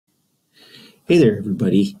Hey there,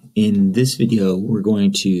 everybody. In this video, we're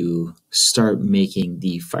going to start making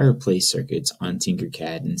the Fireplace circuits on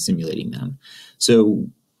TinkerCad and simulating them. So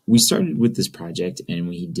we started with this project and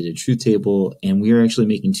we did a truth table, and we are actually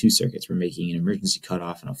making two circuits. We're making an emergency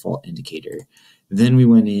cutoff and a fault indicator. Then we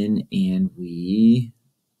went in and we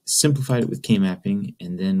simplified it with K-mapping,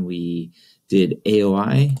 and then we did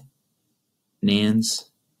AOI,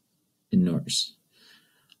 NANDs, and NORs.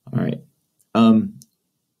 All right.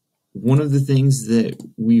 One of the things that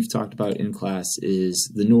we've talked about in class is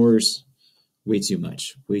the NORs, way too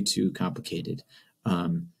much, way too complicated.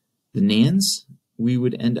 The NANDs, we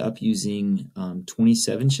would end up using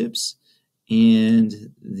 27 chips,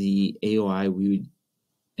 and the AOI, we would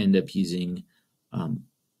end up using we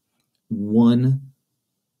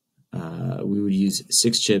would use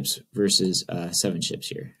 6 chips versus 7 chips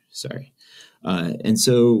here, sorry. And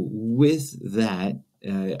so with that,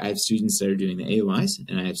 I have students that are doing the AOIs,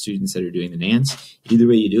 and I have students that are doing the NANDs. Either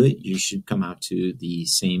way you do it, you should come out to the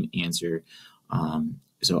same answer.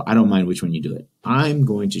 So I don't mind which one you do it. I'm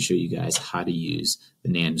going to show you guys how to use the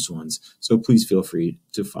NANDs ones, so please feel free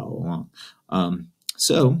to follow along.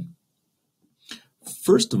 So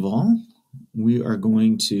first of all, we are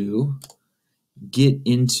going to get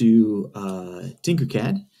into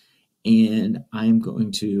TinkerCad. And I'm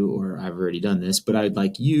going to, or I've already done this, but I'd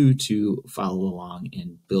like you to follow along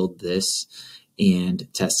and build this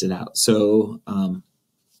and test it out. So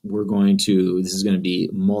this is going to be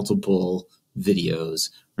multiple videos.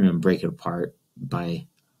 We're going to break it apart by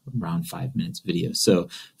around 5 minutes video. So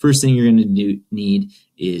first thing you're going to need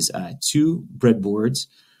is 2 breadboards.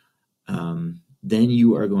 Then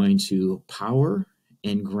you are going to power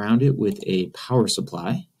and ground it with a power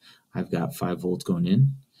supply. I've got 5 volts going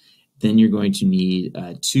in. Then you're going to need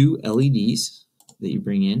 2 LEDs that you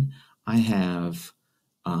bring in. I have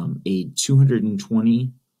a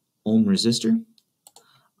 220 ohm resistor.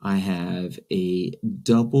 I have a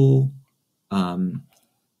double,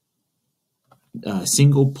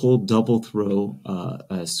 single pull, double throw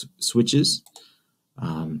switches,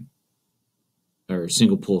 or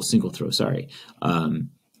single pull, single throw, sorry. And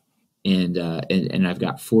I've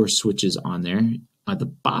got 4 switches on there. At the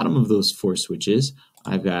bottom of those 4 switches,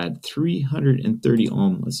 I've got 330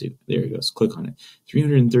 ohm, let's see, there it goes, click on it.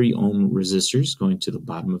 330 ohm resistors going to the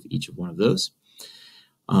bottom of each of one of those.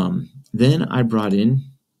 Then I brought in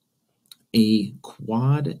a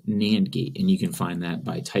quad Nand gate, and you can find that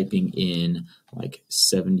by typing in like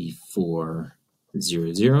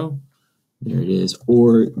 7400, there it is,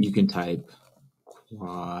 or you can type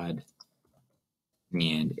quad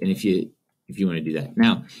Nand, and if you want to do that.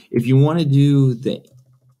 Now, if you want to do the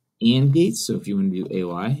AND gates, so if you want to do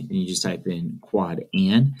AOI and you just type in quad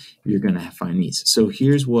AND, you're going to find these. So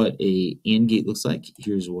here's what a AND gate looks like,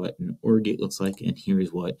 here's what an OR gate looks like, and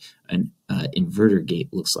here's what an inverter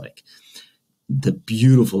gate looks like. The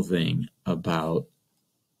beautiful thing about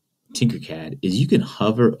TinkerCad is you can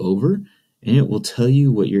hover over and it will tell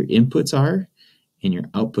you what your inputs are and your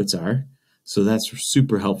outputs are. So that's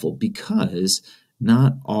super helpful because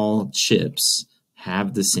not all chips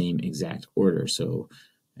have the same exact order. So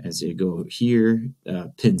as you go here,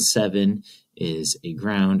 pin 7 is a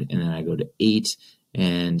ground, and then I go to 8,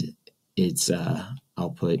 and it's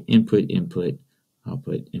output, input, input,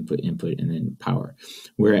 output, input, input, and then power.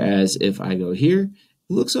 Whereas if I go here,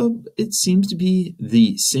 it seems to be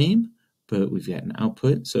the same, but we've got an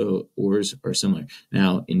output, so ORs are similar.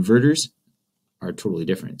 Now, inverters are totally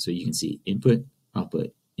different. So you can see input,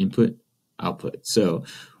 output, input, output. So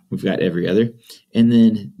we've got every other. And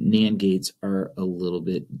then NAND gates are a little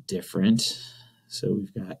bit different. So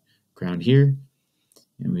we've got ground here,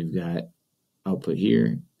 and we've got output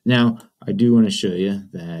here. Now, I do want to show you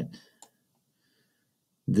that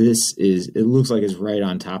it looks like it's right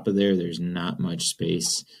on top of there. There's not much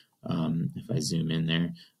space if I zoom in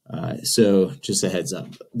there. So just a heads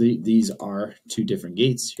up, these are 2 different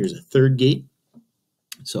gates. Here's a 3rd gate.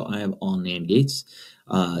 So I have all NAND gates.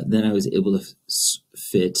 Then I was able to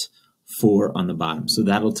fit 4 on the bottom. So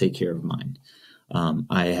that'll take care of mine.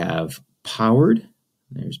 I have powered.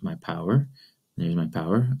 There's my power. There's my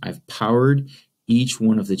power. I've powered each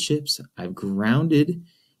one of the chips. I've grounded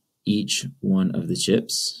each one of the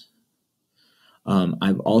chips.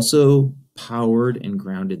 I've also powered and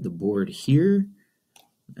grounded the board here.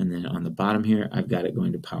 And then on the bottom here, I've got it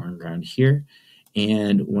going to power and ground here.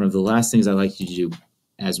 And one of the last things I like you to do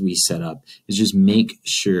as we set up is just make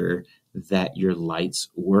sure that your lights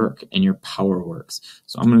work and your power works.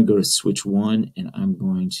 So I'm going to go to switch 1, and I'm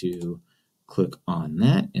going to click on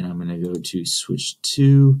that, and I'm going to go to switch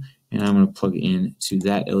 2, and I'm going to plug in to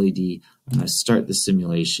that LED. I'm going to start the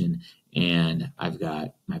simulation, and I've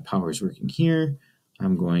got my power is working here.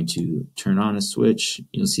 I'm going to turn on a switch.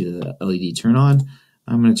 You'll see the LED turn on.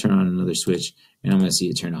 I'm going to turn on another switch, and I'm going to see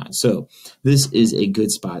it turn on. So this is a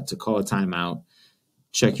good spot to call a timeout,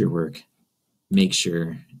 check your work, make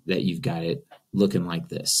sure that you've got it looking like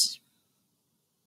this.